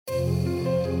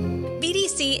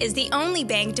BDC is the only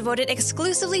bank devoted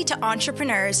exclusively to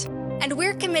entrepreneurs, and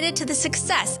we're committed to the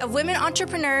success of women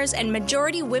entrepreneurs and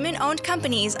majority women-owned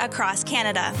companies across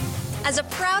Canada. As a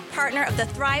proud partner of the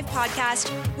Thrive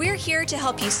podcast, we're here to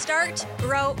help you start,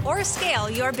 grow, or scale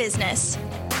your business.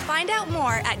 Find out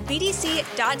more at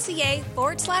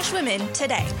bdc.ca/women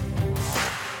today.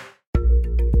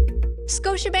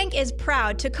 Scotiabank is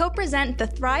proud to co-present the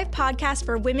Thrive podcast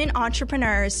for women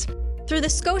entrepreneurs. Through the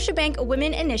Scotiabank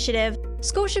Women Initiative,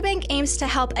 Scotiabank aims to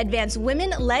help advance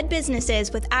women-led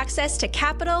businesses with access to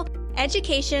capital,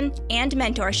 education, and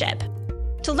mentorship.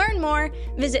 To learn more,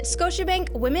 visit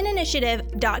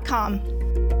scotiabankwomeninitiative.com.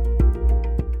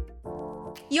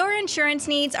 Your insurance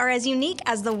needs are as unique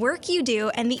as the work you do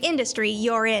and the industry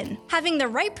you're in. Having the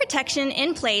right protection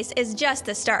in place is just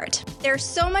the start. There's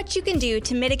so much you can do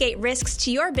to mitigate risks to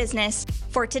your business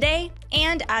for today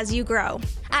and as you grow.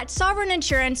 At Sovereign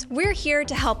Insurance, we're here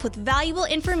to help with valuable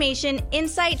information,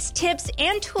 insights, tips,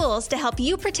 and tools to help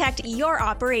you protect your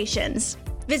operations.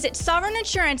 Visit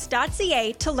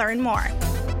sovereigninsurance.ca to learn more.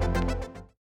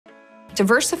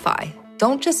 Diversify.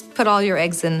 Don't just put all your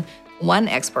eggs in one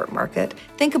export market.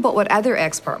 Think about what other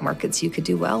export markets you could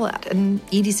do well at, and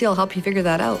EDC will help you figure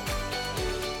that out.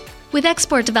 With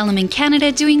Export Development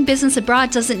Canada, doing business abroad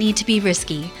doesn't need to be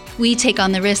risky. We take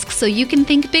on the risks so you can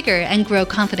think bigger and grow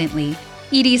confidently.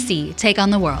 EDC, take on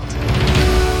the world.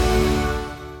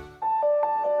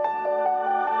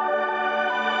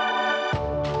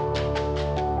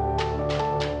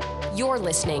 You're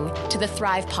listening to the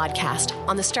Thrive Podcast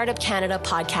on the Startup Canada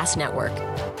Podcast Network,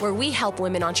 where we help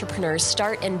women entrepreneurs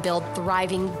start and build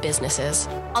thriving businesses.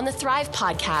 On the Thrive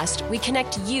Podcast, we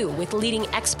connect you with leading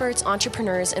experts,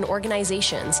 entrepreneurs, and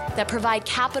organizations that provide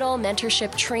capital,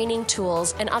 mentorship, training,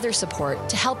 tools, and other support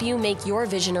to help you make your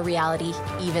vision a reality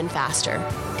even faster.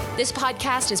 This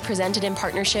podcast is presented in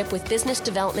partnership with Business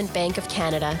Development Bank of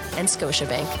Canada and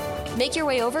Scotiabank. Make your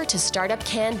way over to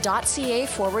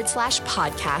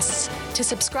startupcan.ca/podcasts to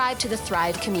subscribe to the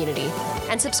Thrive community.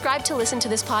 And subscribe to listen to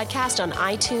this podcast on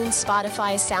iTunes,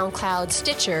 Spotify, SoundCloud,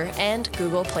 Stitcher, and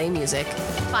Google Play Music.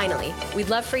 Finally, we'd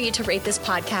love for you to rate this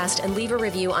podcast and leave a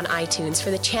review on iTunes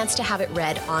for the chance to have it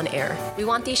read on air. We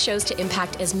want these shows to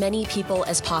impact as many people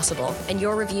as possible, and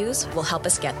your reviews will help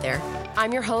us get there.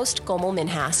 I'm your host, Komal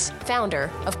Minhas, founder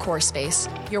of CoreSpace,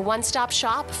 your one-stop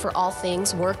shop for all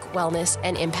things work, wellness,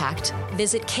 and impact.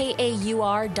 Visit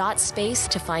kaur.space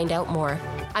to find out more.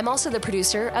 I'm also the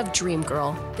producer of Dream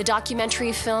Girl, the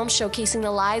documentary film showcasing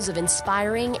the lives of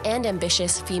inspiring and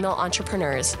ambitious female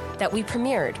entrepreneurs that we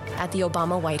premiered at the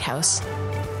Obama White House.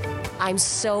 I'm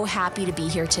so happy to be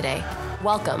here today.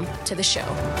 Welcome to the show.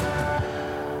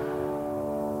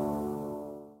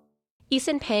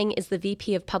 Eason Pang is the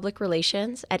VP of Public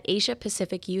Relations at Asia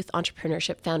Pacific Youth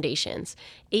Entrepreneurship Foundations,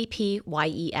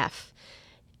 APYEF.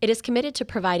 It is committed to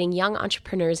providing young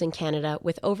entrepreneurs in Canada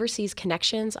with overseas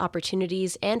connections,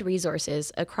 opportunities, and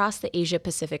resources across the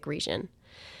Asia-Pacific region.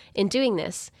 In doing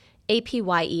this,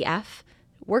 APYEF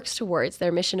works towards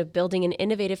their mission of building an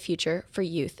innovative future for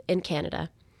youth in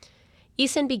Canada.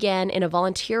 Eason began in a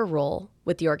volunteer role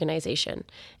with the organization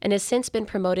and has since been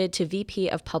promoted to VP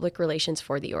of Public Relations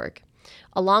for the org.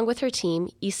 Along with her team,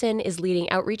 Eason is leading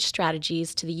outreach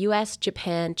strategies to the US,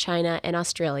 Japan, China, and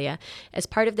Australia as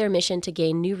part of their mission to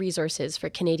gain new resources for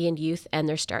Canadian youth and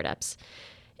their startups.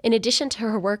 In addition to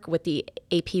her work with the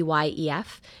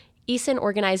APYEF, Eason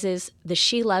organizes the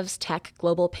She Loves Tech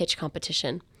Global Pitch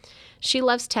Competition. She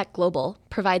Loves Tech Global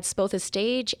provides both a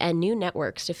stage and new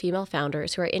networks to female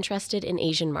founders who are interested in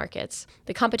Asian markets.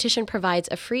 The competition provides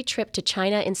a free trip to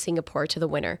China and Singapore to the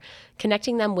winner,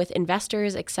 connecting them with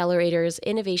investors, accelerators,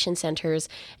 innovation centers,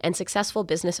 and successful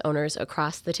business owners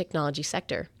across the technology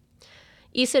sector.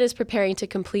 Eason is preparing to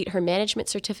complete her management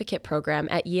certificate program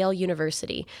at Yale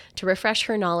University to refresh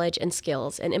her knowledge and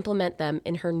skills and implement them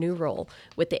in her new role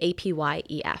with the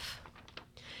APYEF.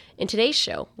 In today's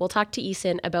show, we'll talk to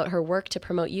Eason about her work to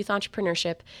promote youth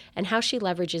entrepreneurship and how she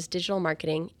leverages digital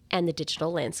marketing and the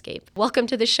digital landscape. Welcome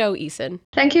to the show, Eason.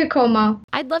 Thank you, Komal.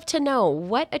 I'd love to know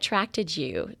what attracted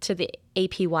you to the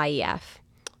APYEF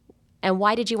and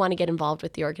why did you want to get involved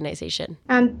with the organization?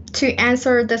 To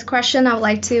answer this question, I would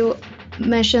like to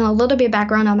mention a little bit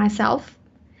background on myself.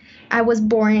 I was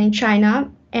born in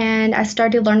China and I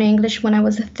started learning English when I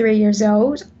was 3 years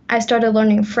old. I started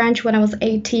learning French when I was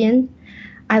 18.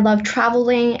 I love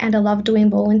traveling and I love doing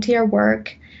volunteer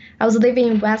work. I was living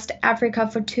in West Africa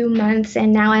for 2 months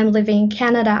and now I'm living in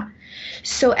Canada.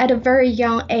 So at a very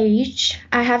young age,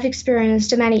 I have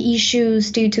experienced many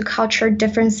issues due to cultural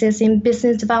differences in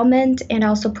business development and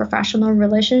also professional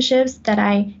relationships that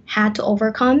I had to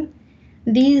overcome.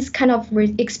 These kind of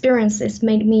experiences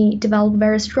made me develop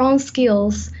very strong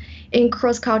skills in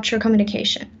cross-cultural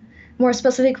communication. More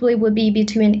specifically, would be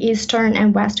between Eastern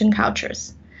and Western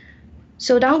cultures.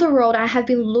 So down the road, I have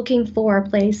been looking for a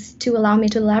place to allow me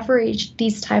to leverage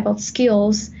these type of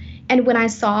skills. And when I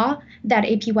saw that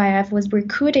APYF was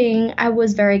recruiting, I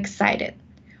was very excited.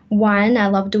 One, I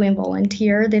love doing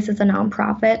volunteer. This is a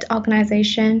nonprofit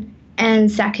organization.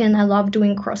 And second, I love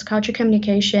doing cross-cultural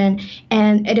communication.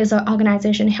 And it is an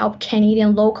organization help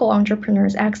Canadian local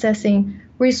entrepreneurs accessing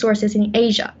resources in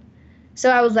Asia. So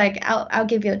I was like, I'll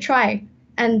give it a try.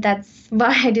 And that's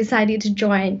why I decided to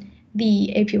join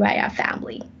the APYF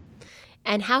family.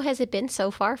 And how has it been so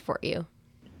far for you?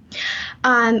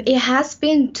 It has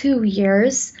been 2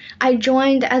 years. I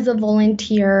joined as a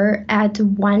volunteer at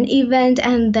one event,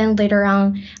 and then later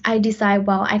on, I decided,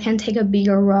 well, I can take a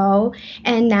bigger role.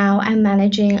 And now I'm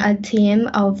managing a team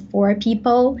of 4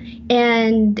 people,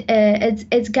 and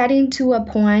it's getting to a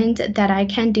point that I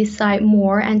can decide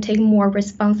more and take more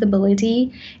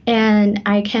responsibility, and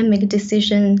I can make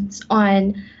decisions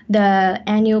on the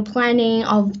annual planning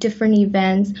of different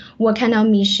events, what kind of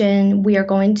mission we are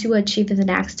going to achieve in the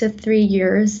next 3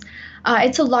 years.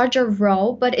 It's a larger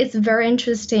role, but it's very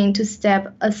interesting to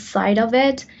step aside of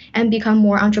it and become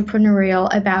more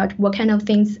entrepreneurial about what kind of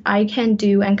things I can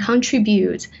do and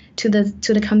contribute to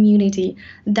the community.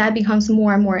 That becomes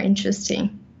more and more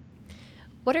interesting.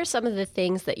 What are some of the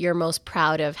things that you're most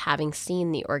proud of having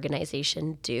seen the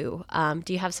organization do?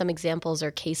 Do you have some examples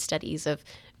or case studies of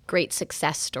great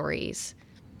success stories?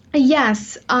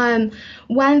 Yes.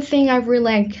 One thing I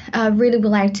really would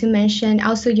like to mention,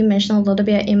 also you mentioned a little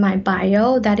bit in my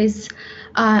bio, that is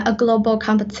a global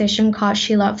competition called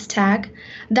She Loves Tech.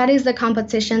 That is the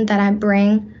competition that I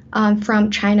bring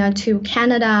from China to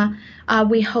Canada.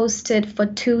 We hosted for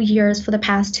the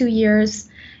past 2 years.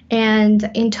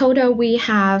 And in total, we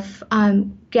have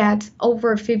get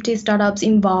over 50 startups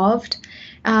involved.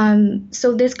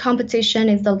 So this competition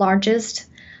is the largest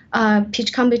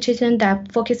pitch competition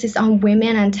that focuses on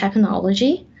women and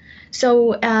technology.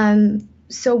 So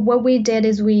what we did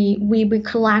is we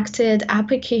collected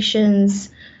applications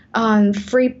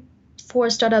free for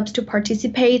startups to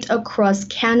participate across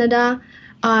Canada.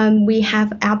 We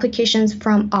have applications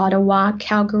from Ottawa,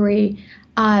 Calgary,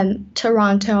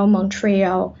 Toronto,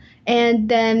 Montreal. And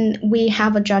then we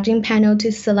have a judging panel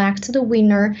to select the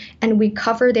winner, and we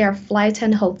cover their flight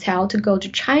and hotel to go to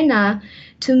China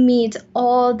to meet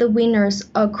all the winners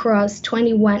across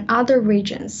 21 other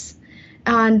regions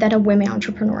that are women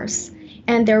entrepreneurs.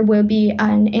 And there will be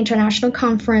an international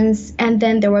conference, and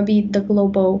then there will be the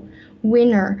global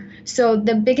winner. So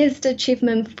the biggest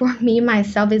achievement for me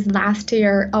myself is last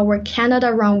year, our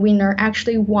Canada Run winner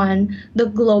actually won the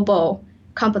global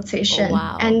competition. Oh,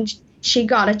 wow. And she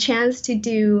got a chance to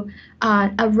do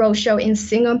a roadshow in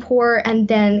Singapore and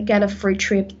then get a free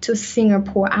trip to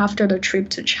Singapore after the trip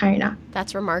to China.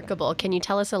 That's remarkable. Can you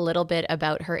tell us a little bit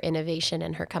about her innovation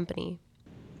and her company?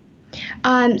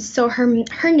 So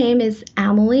her name is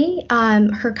Emily.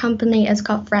 Her company is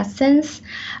called Frescence.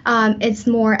 It's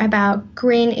more about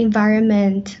green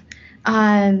environment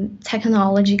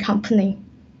technology company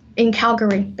in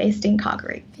Calgary, based in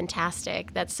Calgary.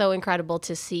 Fantastic. That's so incredible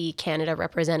to see Canada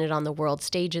represented on the world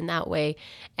stage in that way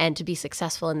and to be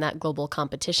successful in that global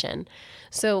competition.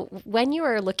 So when you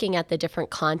are looking at the different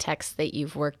contexts that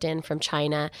you've worked in, from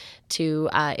China to,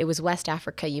 it was West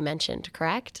Africa you mentioned,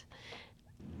 correct?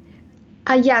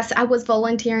 Yes, I was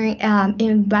volunteering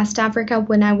in West Africa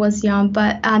when I was young,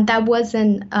 but that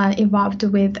wasn't involved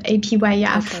with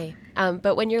APYF. Okay.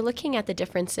 But when you're looking at the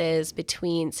differences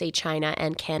between, say, China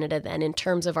and Canada, then in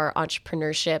terms of our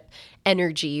entrepreneurship,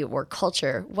 energy, or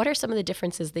culture, what are some of the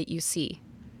differences that you see?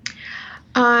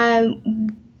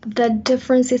 The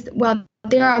differences, well,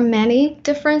 there are many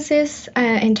differences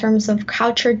in terms of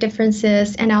culture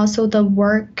differences and also the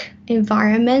work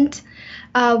environment.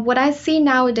 What I see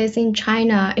nowadays in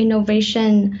China,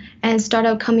 innovation and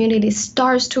startup community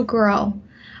starts to grow.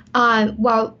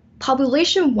 Well,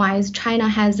 population-wise, China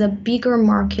has a bigger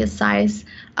market size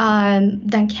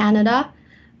than Canada.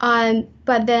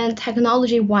 But then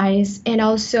technology-wise and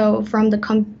also from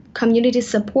the community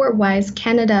support-wise,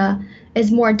 Canada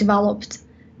is more developed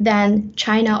than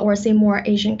China or say more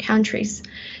Asian countries.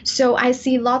 So I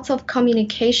see lots of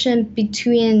communication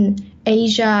between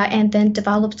Asia and then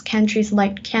developed countries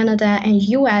like Canada and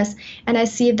US, and I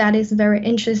see that is very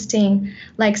interesting.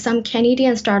 Like some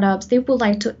Canadian startups, they would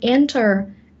like to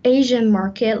enter Asian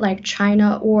market like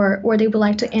China, or they would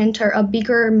like to enter a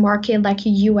bigger market like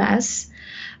US.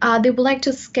 They would like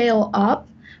to scale up,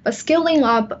 but scaling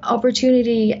up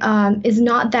opportunity is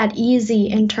not that easy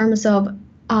in terms of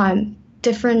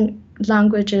different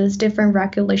languages, different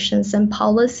regulations and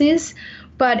policies,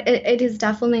 but it is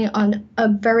definitely a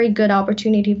very good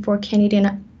opportunity for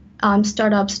Canadian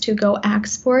startups to go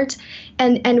export.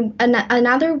 And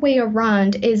another way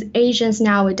around is Asians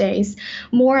nowadays,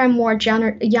 more and more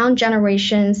young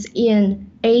generations in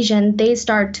Asian, they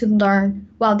start to learn,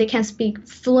 while they can speak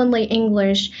fluently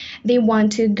English, they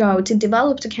want to go to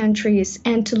developed countries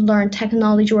and to learn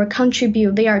technology or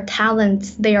contribute. They are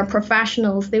talents, they are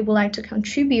professionals, they would like to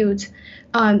contribute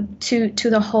to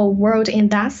the whole world in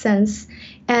that sense.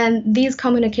 And these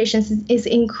communications is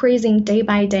increasing day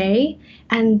by day,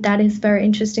 and that is very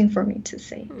interesting for me to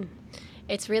see.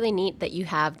 It's really neat that you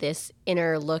have this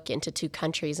inner look into two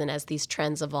countries and as these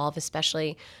trends evolve,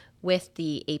 especially with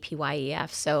the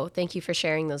APYEF. So thank you for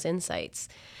sharing those insights.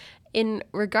 In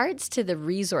regards to the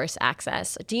resource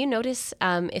access, do you notice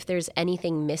if there's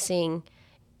anything missing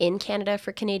in Canada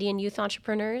for Canadian youth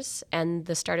entrepreneurs and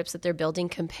the startups that they're building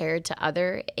compared to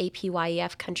other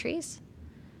APYEF countries?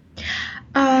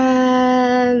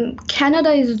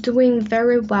 Canada is doing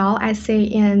very well, I say,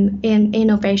 in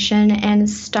innovation and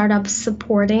startup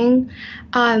supporting.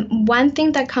 One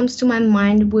thing that comes to my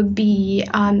mind would be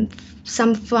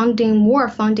some more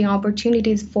funding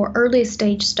opportunities for early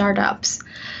stage startups.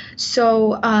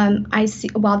 So I see,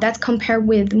 well, that's compared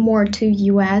with more to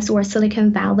US or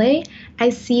Silicon Valley.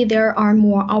 I see there are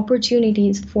more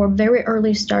opportunities for very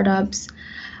early startups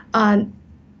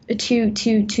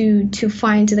to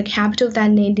find the capital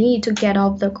that they need to get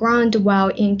off the ground. While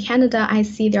in Canada, I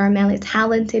see there are many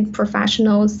talented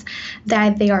professionals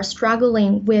that they are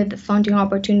struggling with funding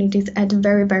opportunities at a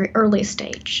very, very early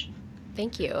stage.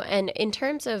 Thank you. And in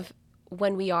terms of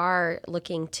when we are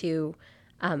looking to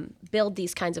build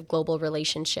these kinds of global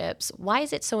relationships, why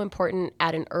is it so important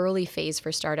at an early phase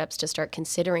for startups to start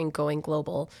considering going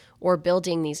global or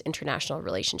building these international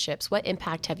relationships? What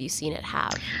impact have you seen it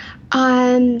have?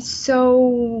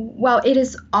 Well, it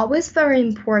is always very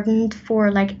important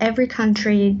for like every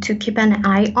country to keep an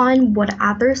eye on what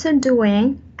others are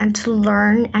doing and to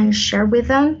learn and share with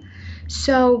them.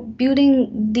 So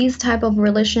building these type of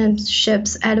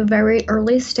relationships at a very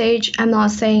early stage, I'm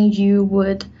not saying you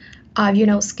would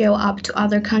scale up to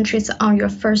other countries on your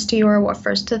first year or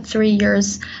first 3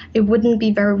 years. It wouldn't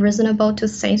be very reasonable to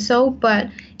say so, but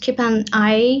keep an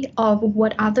eye of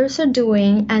what others are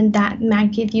doing, and that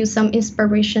might give you some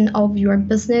inspiration of your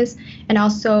business. And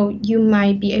also you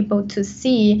might be able to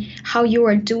see how you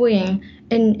are doing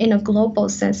in a global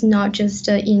sense, not just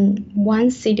in one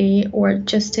city or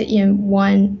just in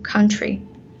one country.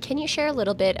 Can you share a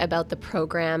little bit about the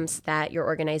programs that your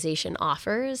organization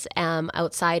offers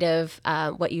outside of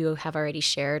what you have already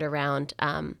shared around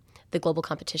the global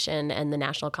competition and the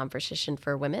national competition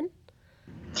for women?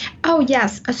 Oh,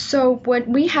 yes. So what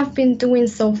we have been doing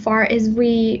so far is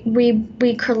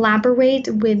we collaborate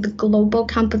with global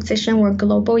competition or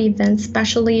global events,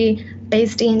 especially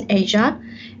based in Asia,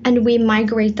 and we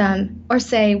migrate them, or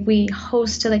say we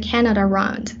host the Canada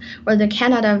round or the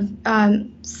Canada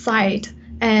site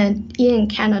and in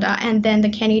Canada, and then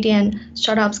the Canadian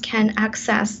startups can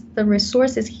access the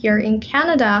resources here in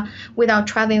Canada without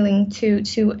traveling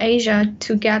to Asia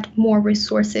to get more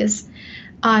resources.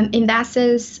 In that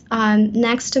sense,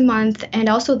 next month and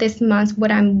also this month,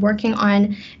 what I'm working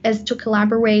on is to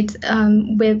collaborate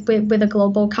with a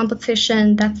global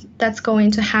competition that's going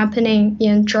to happening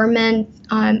in Japan,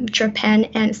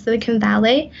 and Silicon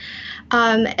Valley.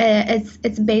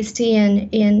 It's based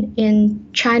in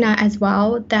China as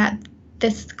well. That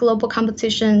this global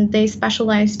competition, they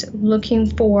specialized looking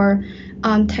for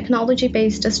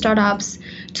technology-based startups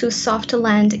to soft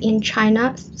land in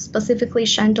China, specifically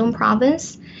Shandong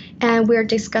province. And we're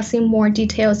discussing more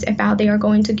details about they are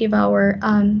going to give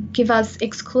us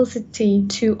exclusivity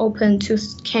to open to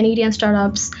Canadian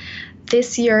startups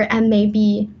this year and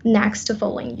maybe next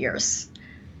following years.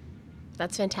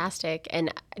 That's fantastic.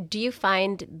 And do you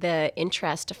find the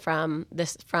interest from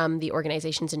the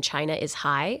organizations in China is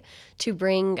high to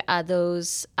bring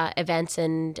those events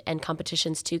and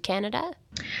competitions to Canada?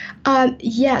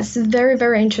 Yes, very,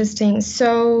 very interesting.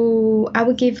 So I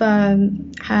would give a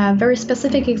very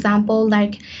specific example.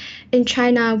 Like in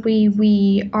China,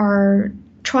 we are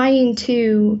trying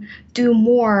to do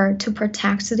more to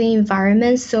protect the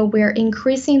environment. So we're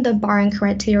increasing the barring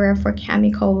criteria for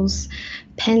chemicals,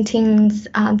 paintings,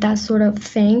 that sort of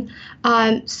thing.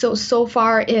 So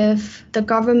far, if the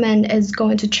government is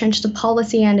going to change the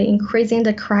policy and increasing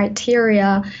the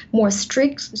criteria more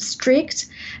strict,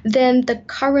 then the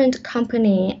current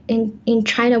company in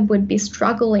China would be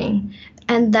struggling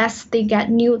unless they get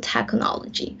new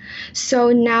technology.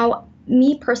 So now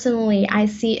me personally, I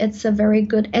see it's a very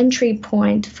good entry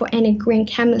point for any green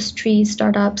chemistry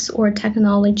startups or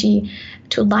technology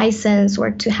to license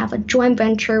or to have a joint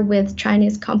venture with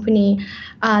Chinese company,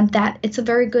 that it's a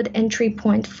very good entry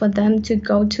point for them to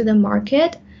go to the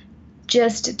market,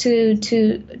 just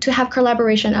to have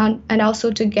collaboration on, and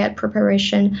also to get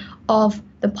preparation of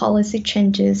the policy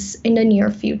changes in the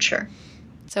near future.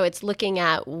 So it's looking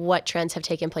at what trends have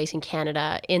taken place in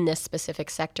Canada in this specific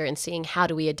sector and seeing how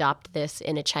do we adopt this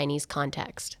in a Chinese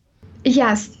context.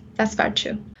 Yes, that's very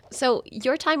true. So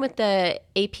your time with the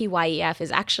APYEF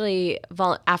is actually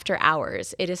after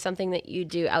hours. It is something that you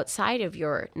do outside of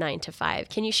your 9 to 5.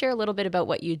 Can you share a little bit about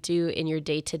what you do in your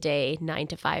day-to-day 9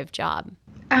 to 5 job?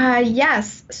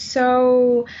 Yes.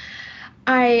 So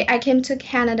I came to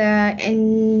Canada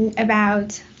in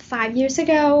about 5 years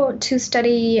ago to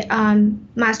study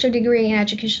master degree in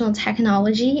educational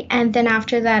technology, and then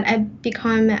after that I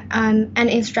become an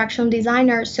instructional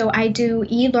designer. So I do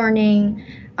e-learning,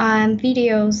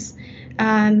 videos,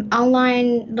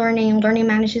 online learning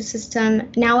management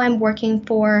system. Now I'm working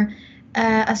for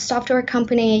a software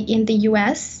company in the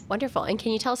US. Wonderful. And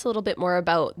can you tell us a little bit more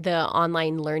about the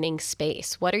online learning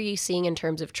space? What are you seeing in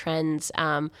terms of trends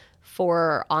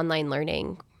for online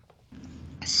learning?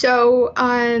 So,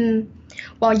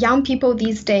 well, young people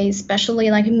these days,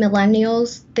 especially like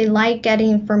millennials, they like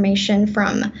getting information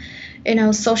from,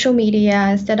 social media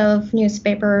instead of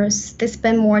newspapers. They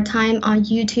spend more time on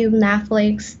YouTube,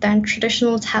 Netflix than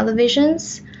traditional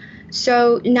televisions.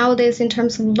 So nowadays, in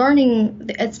terms of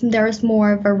learning, there's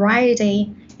more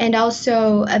variety. And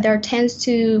also,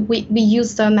 we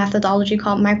use the methodology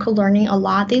called microlearning a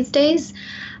lot these days.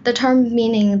 The term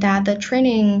meaning that the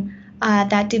training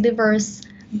that delivers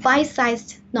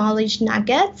bite-sized knowledge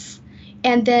nuggets,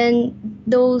 and then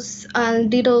those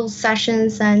little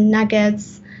sessions and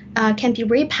nuggets can be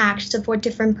repackaged for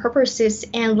different purposes,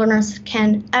 and learners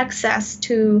can access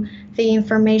to the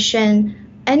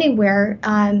information anywhere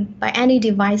by any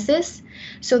devices.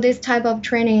 So this type of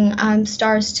training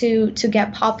starts to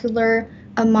get popular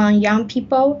among young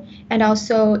people, and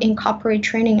also in corporate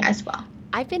training as well.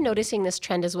 I've been noticing this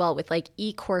trend as well with like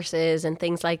e-courses and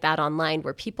things like that online,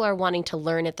 where people are wanting to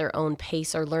learn at their own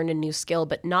pace or learn a new skill,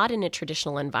 but not in a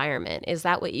traditional environment. Is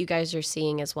that what you guys are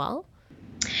seeing as well?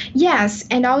 Yes,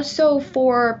 and also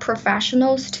for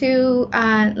professionals too,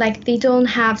 like they don't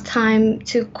have time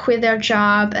to quit their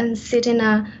job and sit in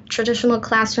a traditional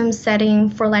classroom setting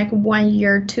for like 1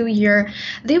 year, 2 years.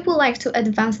 They would like to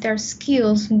advance their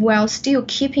skills while still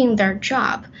keeping their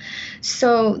job.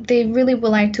 So they really would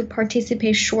like to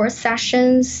participate short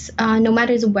sessions, no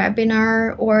matter it's a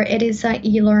webinar or it is an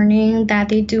e-learning that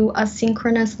they do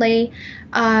asynchronously.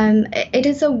 It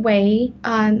is a way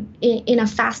in a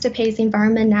faster-paced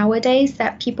environment nowadays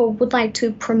that people would like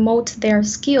to promote their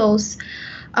skills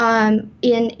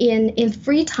in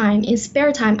free time, in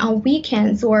spare time, on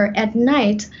weekends or at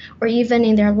night, or even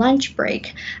in their lunch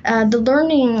break. The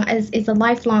learning is a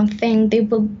lifelong thing. They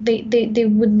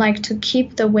would like to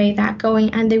keep the way that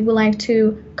going, and they would like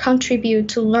to contribute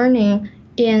to learning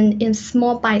in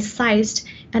small bite-sized,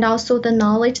 and also the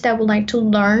knowledge that would like to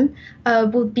learn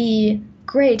would be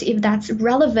great if that's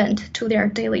relevant to their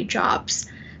daily jobs,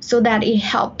 so that it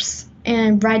helps,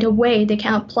 and right away they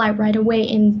can apply right away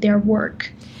in their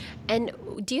work. And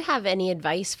do you have any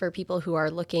advice for people who are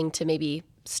looking to maybe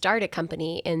start a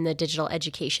company in the digital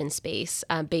education space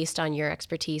based on your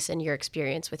expertise and your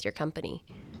experience with your company?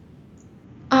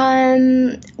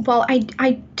 Well,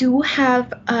 I do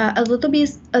have a little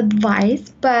bit advice,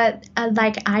 but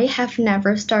like I have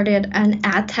never started an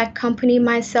ad tech company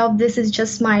myself. This is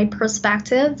just my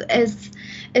perspective.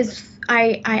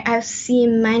 I've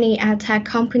seen many ad tech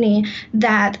company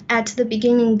that at the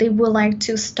beginning they would like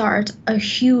to start a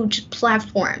huge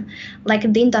platform like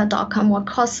Lynda.com or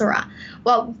Coursera.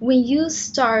 Well, when you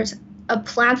start a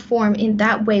platform in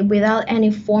that way without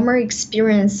any former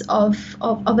experience of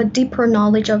a deeper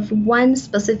knowledge of one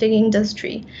specific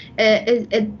industry,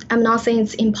 I'm not saying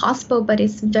it's impossible, but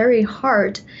it's very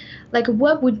hard. Like,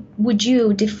 what would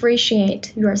you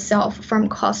differentiate yourself from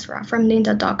Coursera, from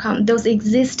Lynda.com, those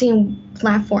existing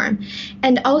platform?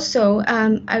 And also,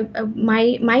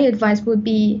 my advice would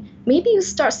be, maybe you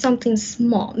start something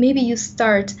small. Maybe you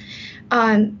start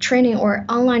training or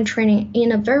online training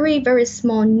in a very, very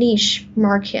small niche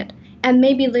market. And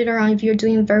maybe later on, if you're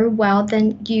doing very well,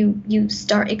 then you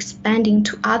start expanding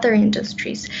to other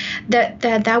industries.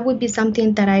 That would be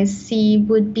something that I see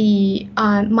would be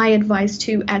my advice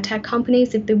to ad tech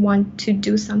companies if they want to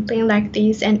do something like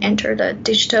this and enter the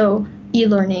digital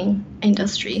e-learning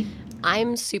industry.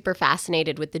 I'm super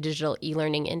fascinated with the digital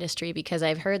e-learning industry because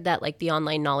I've heard that like the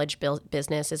online knowledge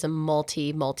business is a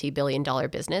multi-billion dollar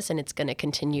business and it's going to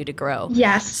continue to grow.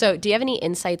 Yes. So do you have any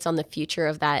insights on the future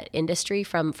of that industry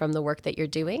from the work that you're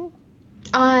doing?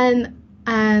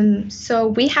 So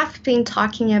we have been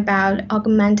talking about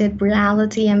augmented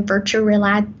reality and virtual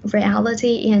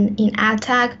reality in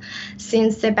EdTech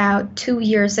since about 2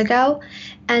 years ago.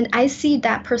 And I see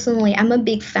that personally, I'm a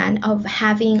big fan of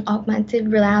having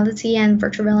augmented reality and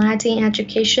virtual reality in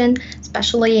education,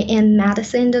 especially in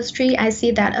medicine industry. I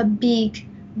see that a big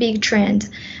trend.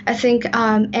 I think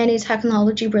any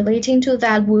technology relating to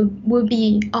that would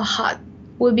be a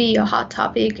hot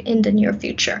topic in the near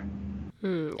future.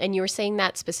 And you were saying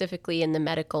that specifically in the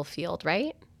medical field,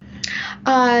 right?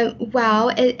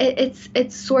 Well,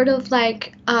 it's sort of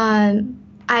like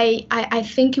I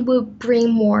think it will bring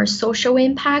more social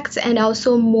impact and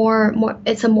also more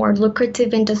it's a more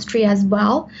lucrative industry as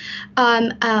well.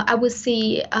 I would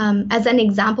say as an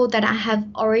example that I have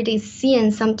already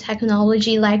seen some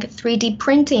technology like 3D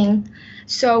printing.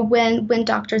 So when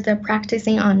doctors are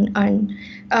practicing on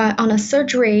a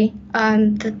surgery,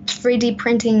 the 3D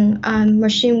printing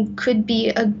machine could be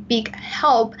a big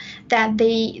help that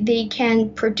they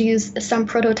can produce some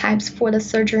prototypes for the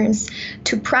surgeons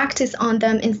to practice on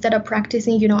them instead of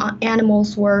practicing, on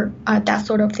animals or that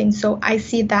sort of thing. So I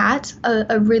see that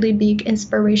a really big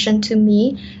inspiration to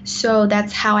me. So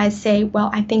that's how I say, well,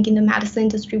 I think in the medicine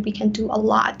industry, we can do a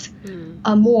lot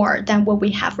more than what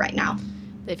we have right now.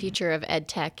 The future of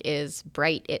EdTech is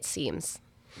bright, it seems.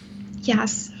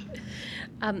 Yes.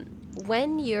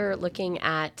 When you're looking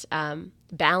at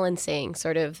balancing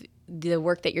sort of the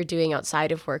work that you're doing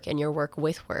outside of work and your work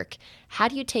with work, how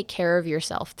do you take care of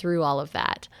yourself through all of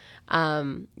that?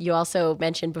 You also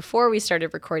mentioned before we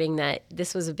started recording that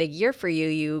this was a big year for you.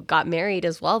 You got married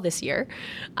as well this year.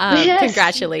 Yes.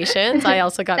 Congratulations. I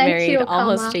also got married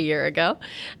almost Alma. a year ago.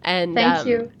 And Thank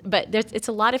you. But it's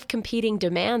a lot of competing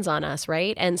demands on us,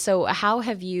 right? And so how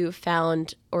have you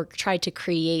found or tried to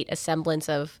create a semblance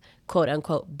of quote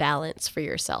unquote balance for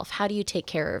yourself? How do you take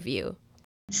care of you?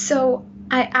 So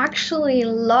I actually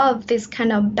love this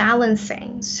kind of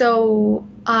balancing. So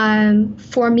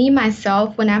for me,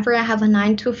 myself, whenever I have a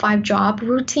 9 to 5 job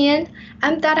routine,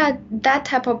 I'm that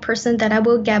type of person that I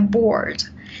will get bored.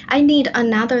 I need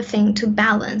another thing to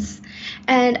balance.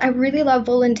 And I really love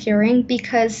volunteering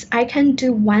because I can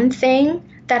do one thing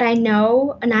that I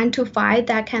know, a 9 to 5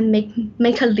 that can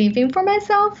make a living for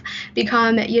myself,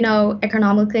 become,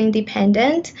 economically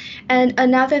independent. And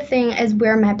another thing is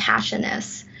where my passion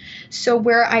is. So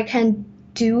where I can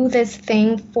do this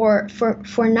thing for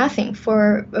nothing,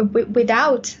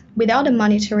 without a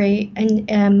monetary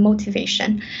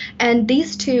motivation. And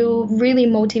these two really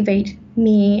motivate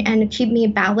me and keep me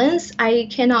balanced. I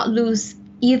cannot lose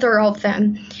either of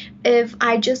them. If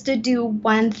I just do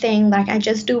one thing, like I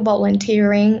just do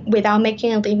volunteering without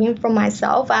making a living for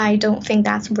myself, I don't think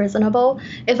that's reasonable.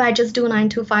 If I just do a 9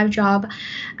 to 5 job,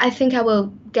 I think I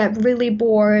will get really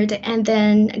bored and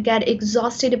then get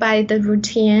exhausted by the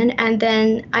routine. And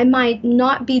then I might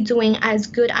not be doing as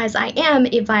good as I am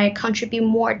if I contribute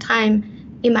more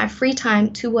time in my free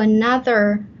time to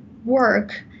another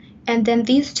work. And then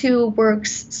these two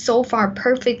works so far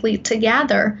perfectly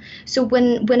together. So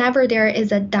whenever there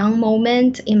is a down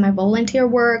moment in my volunteer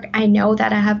work, I know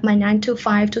that I have my 9 to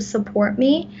 5 to support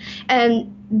me.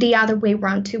 And the other way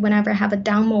around too, whenever I have a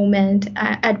down moment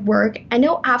at work, I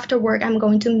know after work I'm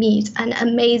going to meet an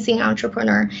amazing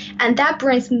entrepreneur. And that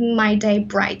brings my day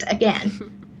bright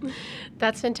again.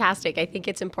 That's fantastic. I think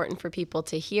it's important for people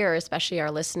to hear, especially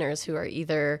our listeners who are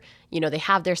either, they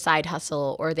have their side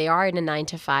hustle or they are in a 9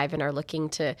 to 5 and are looking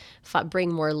to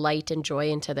bring more light and joy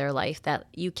into their life, that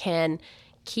you can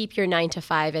keep your 9 to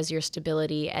 5 as your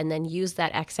stability and then use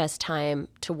that excess time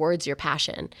towards your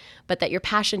passion, but that your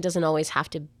passion doesn't always have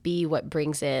to be what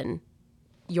brings in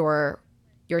your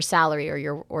salary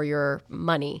or your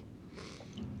money.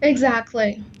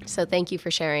 Exactly. So thank you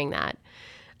for sharing that.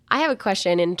 I have a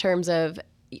question in terms of,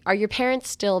 are your parents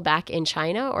still back in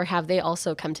China or have they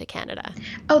also come to Canada?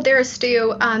 Oh, they're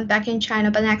still back in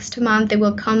China, but next month they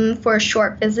will come for a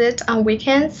short visit on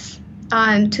weekends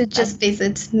to just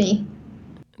visit me.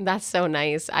 That's so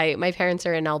nice. My parents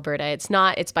are in Alberta.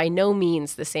 It's by no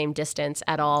means the same distance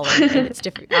at all. And it's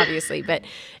different, obviously, but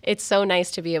it's so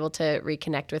nice to be able to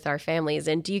reconnect with our families.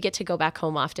 And do you get to go back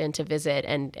home often to visit?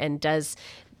 And does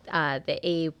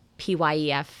the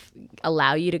APYEF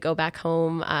allow you to go back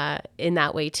home in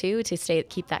that way too, to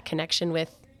keep that connection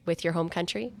with with your home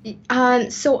country?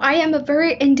 So I am a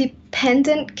very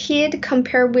independent kid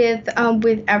compared with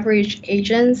average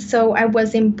Asians. So I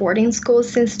was in boarding school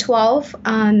since 12.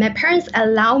 My parents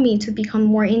allow me to become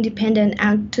more independent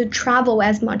and to travel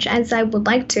as much as I would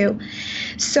like to.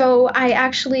 So I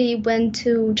actually went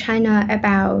to China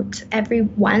about every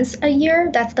once a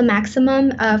year. That's the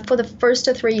maximum. For the first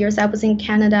 3 years I was in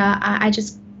Canada,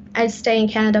 I stay in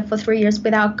Canada for 3 years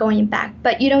without going back.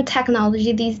 But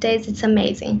technology these days, it's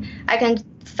amazing. I can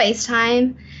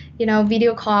FaceTime,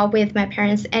 video call with my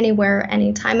parents anywhere,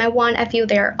 anytime I want. I feel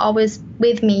they're always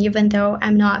with me, even though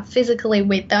I'm not physically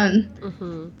with them.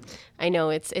 Mm-hmm. I know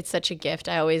it's such a gift.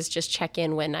 I always just check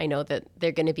in when I know that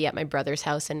they're going to be at my brother's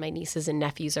house and my nieces and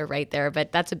nephews are right there.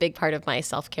 But that's a big part of my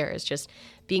self-care, is just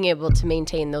being able to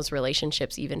maintain those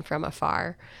relationships even from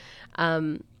afar.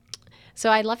 So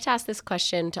I'd love to ask this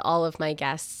question to all of my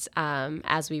guests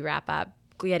as we wrap up,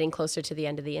 getting closer to the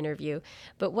end of the interview.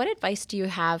 But what advice do you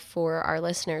have for our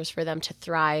listeners for them to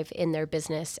thrive in their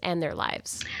business and their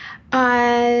lives?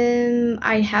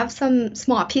 I have some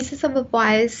small pieces of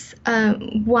advice.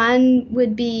 One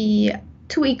would be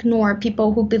to ignore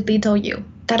people who belittle you.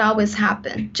 That always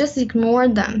happens. Just ignore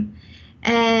them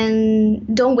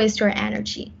and don't waste your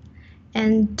energy.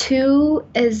 And two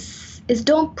is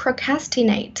don't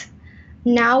procrastinate.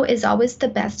 Now is always the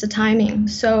best timing.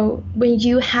 So when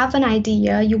you have an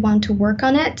idea, you want to work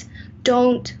on it,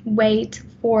 don't wait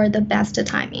for the best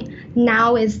timing.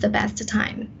 Now is the best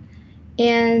time.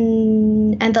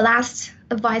 And the last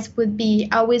advice would be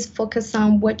always focus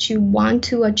on what you want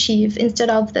to achieve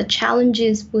instead of the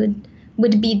challenges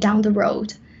would be down the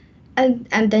road. And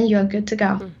then you're good to go.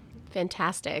 Mm-hmm.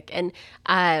 Fantastic. And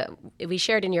we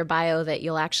shared in your bio that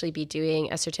you'll actually be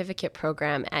doing a certificate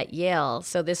program at Yale.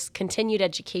 So this continued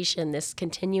education, this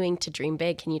continuing to dream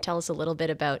big, can you tell us a little bit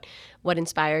about what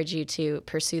inspired you to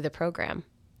pursue the program?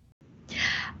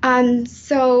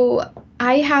 So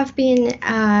I have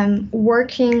been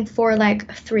working for like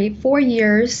 3-4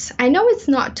 years. I know it's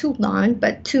not too long,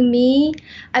 but to me,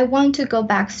 I want to go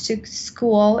back to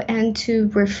school and to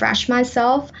refresh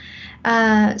myself.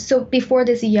 So before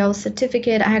this Yale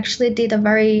certificate, I actually did a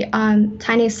very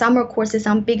tiny summer courses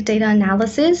on big data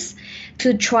analysis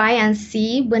to try and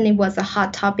see when it was a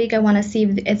hot topic. I want to see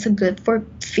if it's a good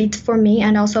fit for me,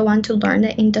 and also want to learn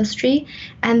the industry.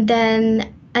 And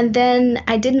then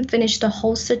I didn't finish the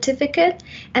whole certificate.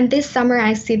 And this summer,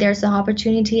 I see there's an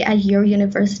opportunity at Yale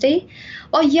University.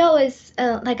 Well, Yale is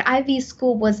like Ivy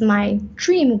School was my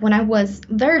dream when I was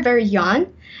very, very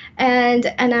young. And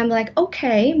I'm like,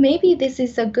 okay, maybe this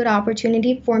is a good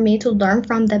opportunity for me to learn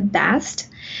from the best.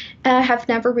 I have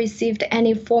never received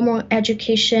any formal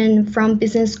education from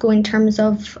business school in terms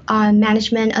of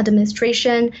management,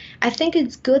 administration. I think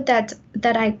it's good that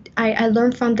I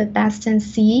learn from the best and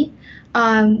see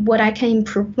what I can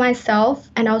improve myself.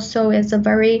 And also it's a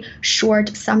very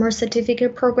short summer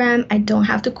certificate program. I don't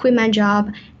have to quit my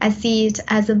job. I see it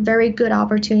as a very good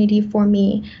opportunity for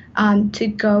me to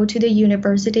go to the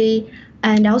university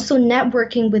and also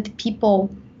networking with people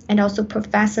and also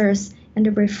professors and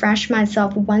to refresh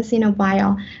myself once in a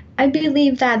while. I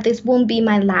believe that this won't be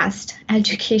my last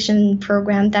education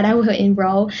program that I will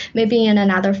enroll. Maybe in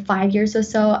another 5 years or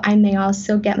so, I may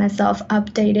also get myself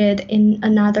updated in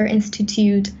another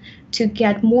institute to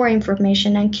get more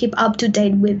information and keep up to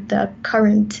date with the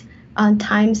current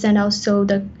times and also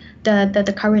the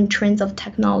current trends of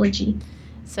technology.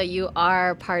 So you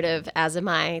are part of, as am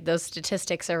I, those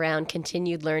statistics around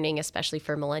continued learning, especially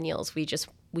for millennials.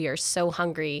 We are so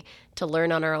hungry to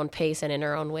learn on our own pace and in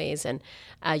our own ways, and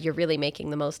you're really making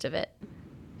the most of it.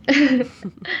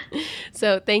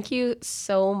 So thank you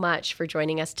so much for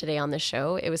joining us today on the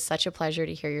show. It was such a pleasure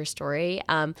to hear your story.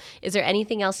 Is there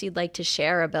anything else you'd like to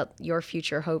share about your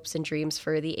future hopes and dreams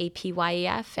for the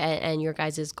APYEF and your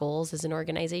guys' goals as an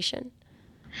organization?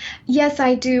 Yes,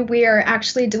 I do. We are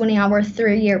actually doing our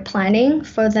 3-year planning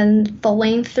for the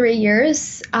following 3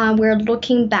 years. We're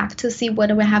looking back to see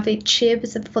what we have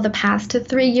achieved for the past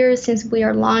 3 years since we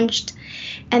are launched.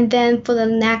 And then for the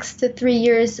next 3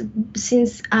 years,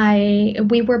 since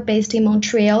we were based in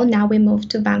Montreal, now we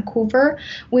moved to Vancouver,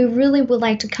 we really would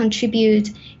like to contribute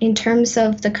in terms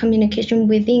of the communication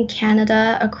within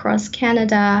Canada, across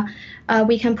Canada.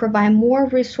 We can provide more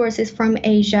resources from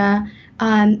Asia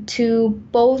to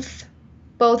both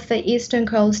the eastern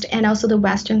coast and also the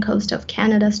western coast of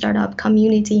Canada startup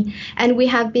community. And we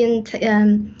have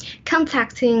been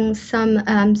contacting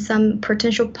some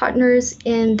potential partners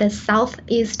in the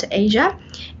Southeast Asia,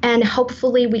 and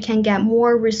hopefully we can get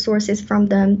more resources from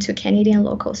them to Canadian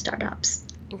local startups.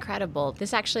 Incredible.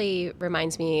 This actually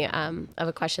reminds me of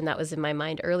a question that was in my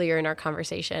mind earlier in our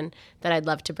conversation that I'd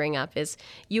love to bring up is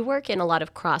you work in a lot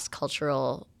of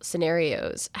cross-cultural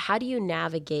scenarios. How do you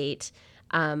navigate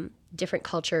different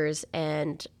cultures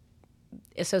and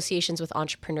associations with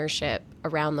entrepreneurship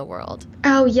around the world?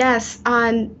 Oh, yes.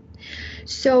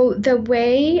 So the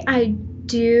way I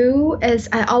do is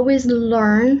I always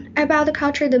learn about the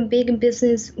culture, the big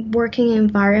business working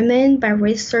environment by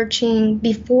researching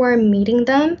before meeting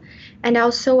them. And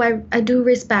also I do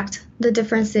respect the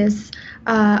differences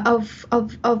of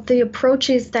the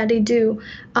approaches that they do.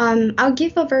 I'll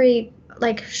give a very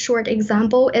short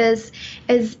example is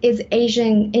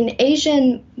Asian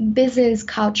business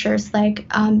cultures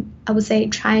I would say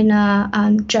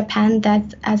China, Japan.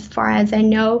 That's as far as I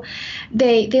know.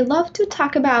 They love to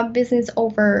talk about business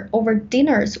over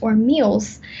dinners or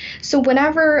meals. So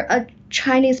whenever a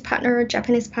Chinese partner,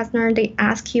 Japanese partner, they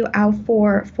ask you out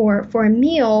for a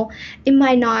meal, it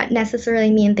might not necessarily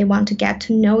mean they want to get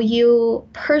to know you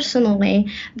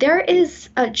personally. There is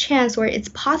a chance, or it's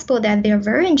possible that they're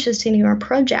very interested in your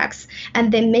projects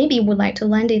and they maybe would like to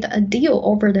land a deal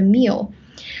over the meal.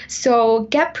 So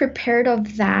get prepared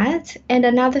of that. And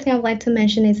another thing I'd like to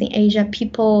mention is in Asia,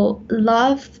 people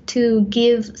love to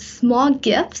give small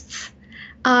gifts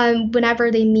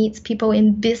whenever they meet people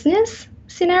in business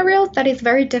scenarios. That is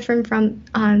very different from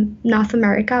North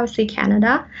America, I would say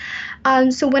Canada.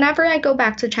 So whenever I go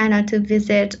back to China to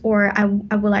visit, or I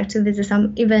would like to visit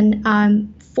some even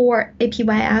for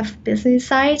APYF business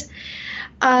site,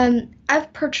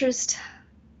 I've purchased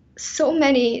so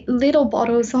many little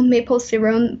bottles of maple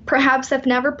syrup. Perhaps I've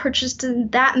never purchased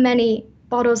that many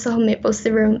bottles of maple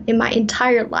syrup in my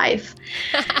entire life.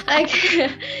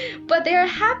 But they're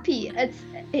happy.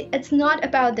 It's not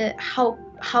about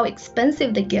how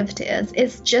expensive the gift is.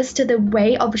 It's just the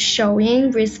way of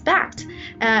showing respect.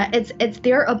 It's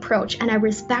their approach, and I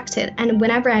respect it. And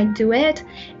whenever I do it,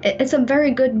 it's a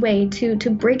very good way to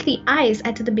break the ice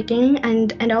at the beginning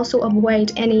and also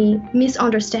avoid any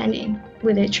misunderstanding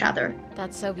with each other.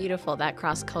 That's so beautiful, that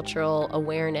cross-cultural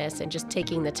awareness and just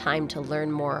taking the time to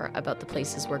learn more about the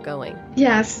places we're going.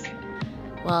 Yes.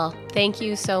 Well, thank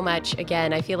you so much.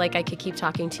 Again, I feel like I could keep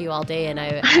talking to you all day, and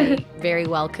I very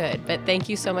well could. But thank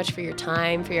you so much for your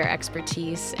time, for your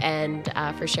expertise, and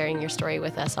for sharing your story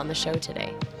with us on the show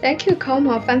today. Thank you,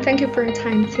 Komal, and thank you for your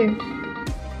time, too.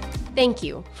 Thank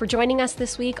you for joining us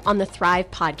this week on the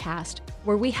Thrive Podcast,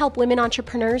 where we help women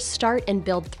entrepreneurs start and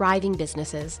build thriving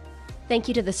businesses. Thank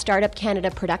you to the Startup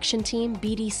Canada production team,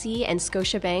 BDC, and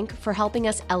Scotiabank for helping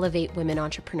us elevate women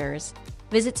entrepreneurs.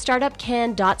 Visit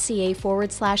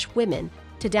startupcan.ca/women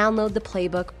to download the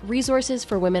playbook, Resources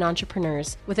for Women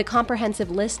Entrepreneurs, with a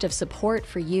comprehensive list of support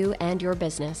for you and your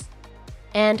business.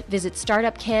 And visit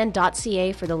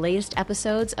startupcan.ca for the latest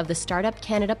episodes of the Startup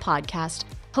Canada podcast,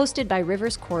 hosted by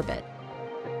Rivers Corbett.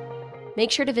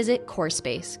 Make sure to visit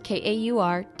CoreSpace,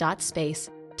 KAUR.space,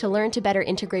 to learn to better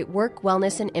integrate work,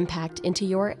 wellness, and impact into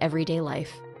your everyday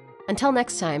life. Until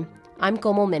next time, I'm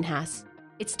Komal Minhas.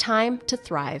 It's time to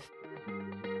thrive.